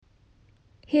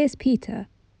Here's Peter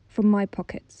from My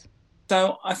Pockets.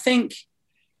 So I think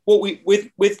what we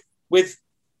with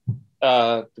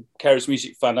the Carers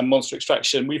Music Fund and Monster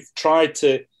Extraction, we've tried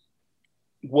to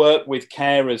work with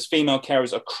carers, female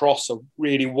carers, across a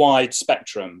really wide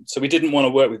spectrum. So we didn't want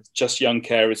to work with just young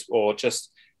carers or just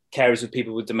carers of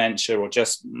people with dementia or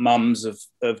just mums of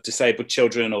disabled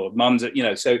children or mums,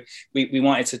 so we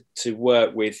wanted to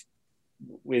work with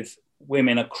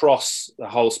women across the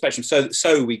whole spectrum.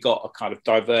 So we got a kind of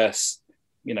diverse,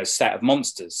 set of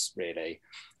monsters really.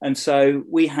 And so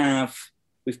we have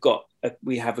a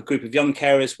group of young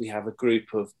carers, we have a group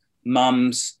of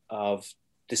mums of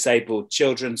disabled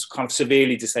children, kind of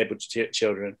severely disabled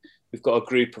children. We've got a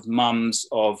group of mums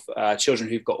of children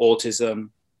who've got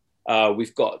autism.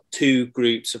 We've got two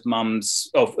groups of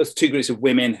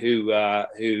women who are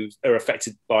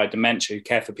affected by dementia, who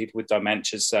care for people with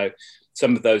dementia. So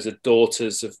some of those are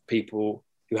daughters of people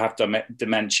who have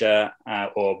dementia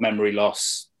or memory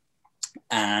loss,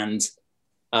 and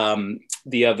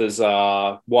the others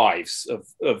are wives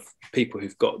of people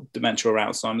who've got dementia or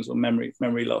Alzheimer's or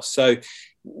memory loss. So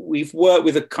we've worked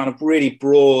with a kind of really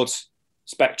broad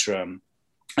spectrum,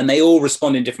 and they all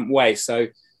respond in different ways. So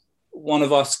one of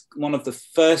the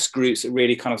first groups that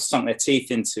really kind of sunk their teeth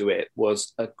into it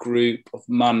was a group of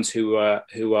mums who are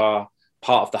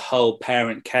part of the Hull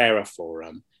Parent Carer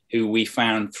Forum, who we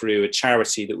found through a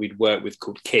charity that we'd worked with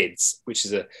called Kids, which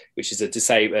is a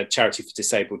charity for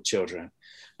disabled children.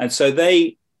 And so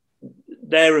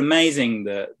they're amazing,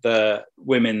 the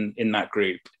women in that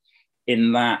group,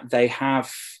 in that they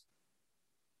have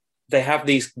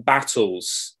these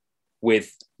battles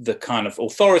with the kind of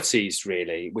authorities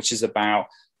really, which is about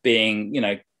being,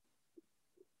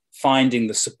 finding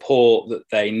the support that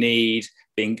they need,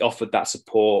 being offered that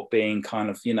support, being kind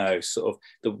of,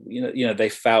 they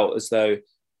felt as though,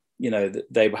 that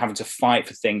they were having to fight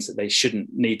for things that they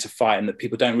shouldn't need to fight, and that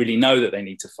people don't really know that they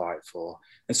need to fight for.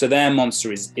 And so their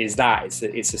monster is that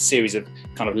it's a series of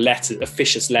kind of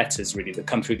officious letters really that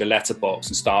come through the letterbox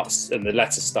and the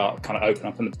letters start kind of open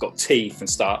up and they've got teeth and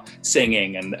start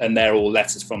singing, and they're all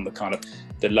letters from the kind of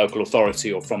the local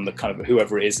authority or from the kind of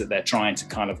whoever it is that they're trying to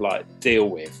kind of like deal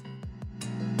with.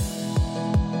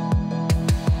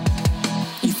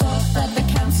 You thought that the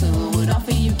council would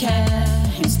offer you care.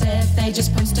 Instead, they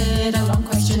just posted a long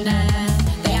questionnaire.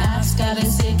 They ask, are they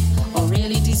sick or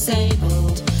really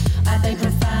disabled? Are they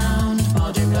profound,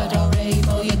 moderate or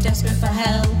able? You're desperate for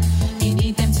help. You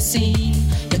need them to see.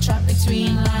 You're trapped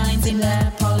between lines in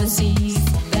their policies.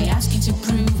 They ask you to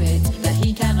prove it, that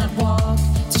he cannot walk,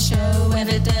 to show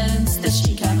evidence that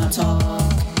she cannot talk.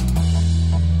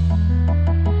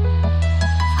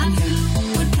 And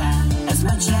who would care as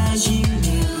much as you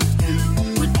do? Who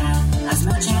would care as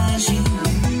much as you do?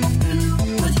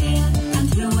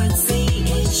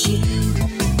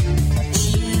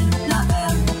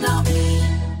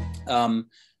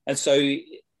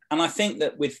 And I think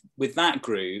that with that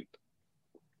group,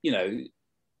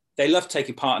 they love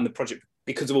taking part in the project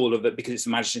because of all of it, because it's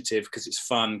imaginative, because it's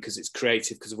fun, because it's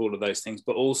creative, because of all of those things.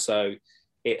 But also,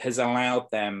 it has allowed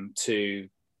them to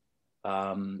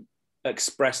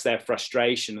express their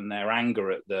frustration and their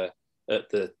anger at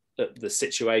the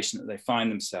situation that they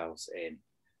find themselves in.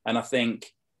 And I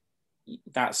think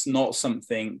that's not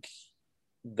something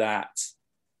that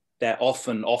they're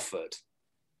often offered.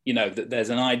 That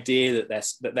there's an idea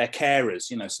that they're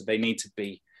carers, so they need to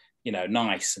be,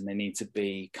 nice, and they need to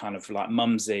be kind of like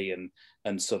mumsy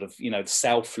and sort of,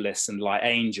 selfless and like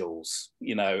angels,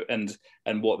 and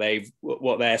what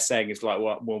they're saying is like,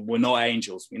 well, we're not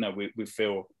angels, we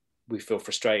feel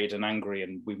frustrated and angry,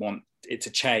 and we want it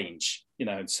to change,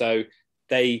 and so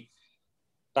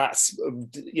that's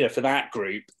for that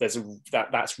group, that's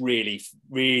really,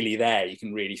 really there. You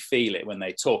can really feel it when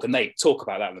they talk, and they talk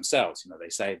about that themselves. They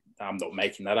say, I'm not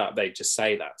making that up. They just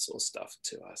say that sort of stuff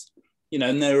to us.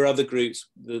 And there are other groups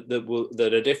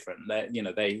that are different.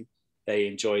 They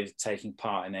enjoy taking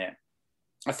part in it.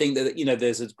 I think that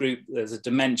there's a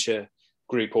dementia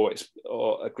group, or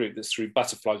a group that's through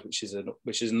Butterflies, which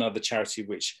is another charity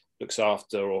which looks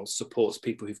after or supports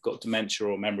people who've got dementia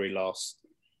or memory loss.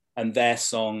 And their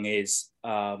song is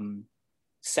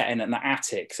set in an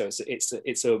attic. So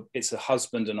it's a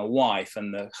husband and a wife,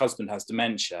 and the husband has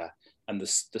dementia, and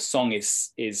the song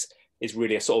is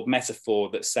really a sort of metaphor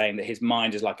that's saying that his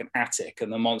mind is like an attic,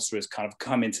 and the monster has kind of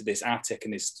come into this attic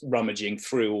and is rummaging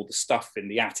through all the stuff in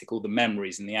the attic, all the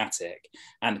memories in the attic,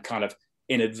 and kind of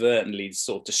inadvertently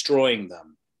sort of destroying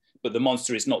them. But the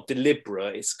monster is not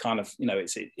deliberate. It's kind of,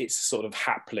 it's sort of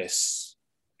hapless,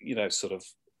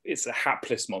 it's a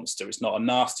hapless monster. It's not a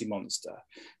nasty monster.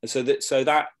 And so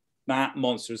that that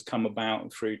monster has come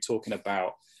about through talking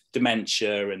about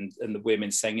dementia and the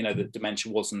women saying, you know, that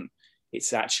dementia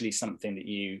it's actually something that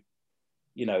you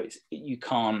know, you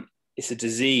can't, it's a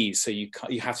disease, so you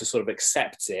have to sort of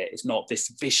accept it. It's not this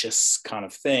vicious kind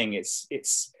of thing.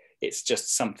 It's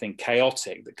just something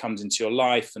chaotic that comes into your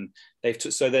life. And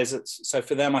so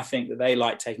for them, I think that they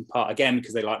like taking part, again,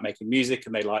 because they like making music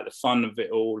and they like the fun of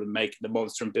it all and making the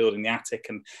monster and building the attic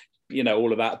and, you know,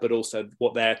 all of that. But also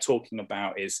what they're talking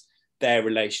about is their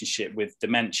relationship with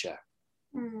dementia,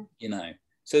 you know.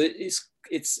 So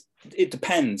it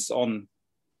depends on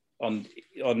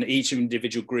each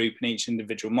individual group and each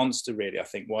individual monster, really, I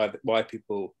think, why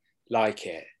people like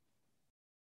it.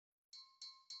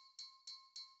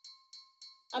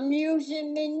 I'm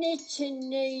using my knitting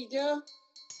needle,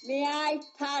 my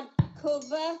iPad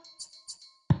cover,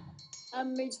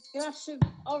 and my glass of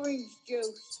orange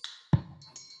juice.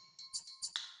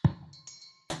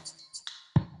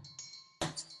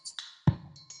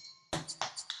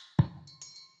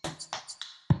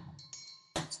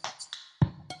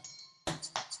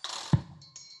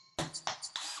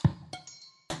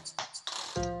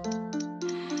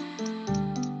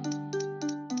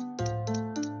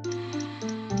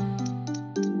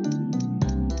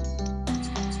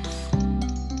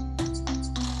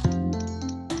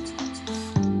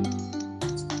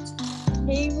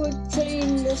 He would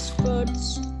clean the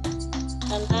spuds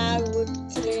and I would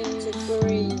clean the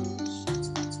greens.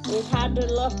 We had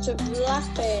a lot of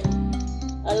laughing,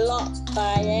 a lot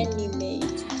by any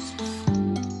means.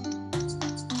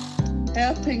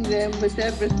 Helping them with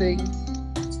everything,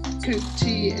 cook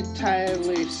tea and tire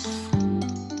loose.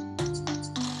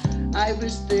 I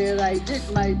was there, I did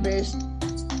my best,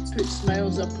 put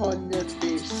smiles upon their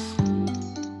face.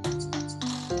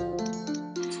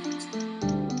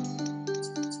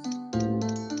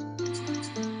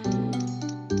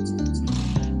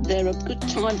 There are good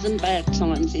times and bad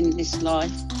times in this life.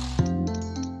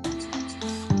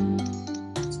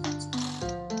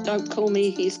 Don't call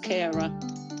me his carer.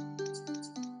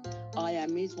 I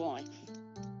am his wife.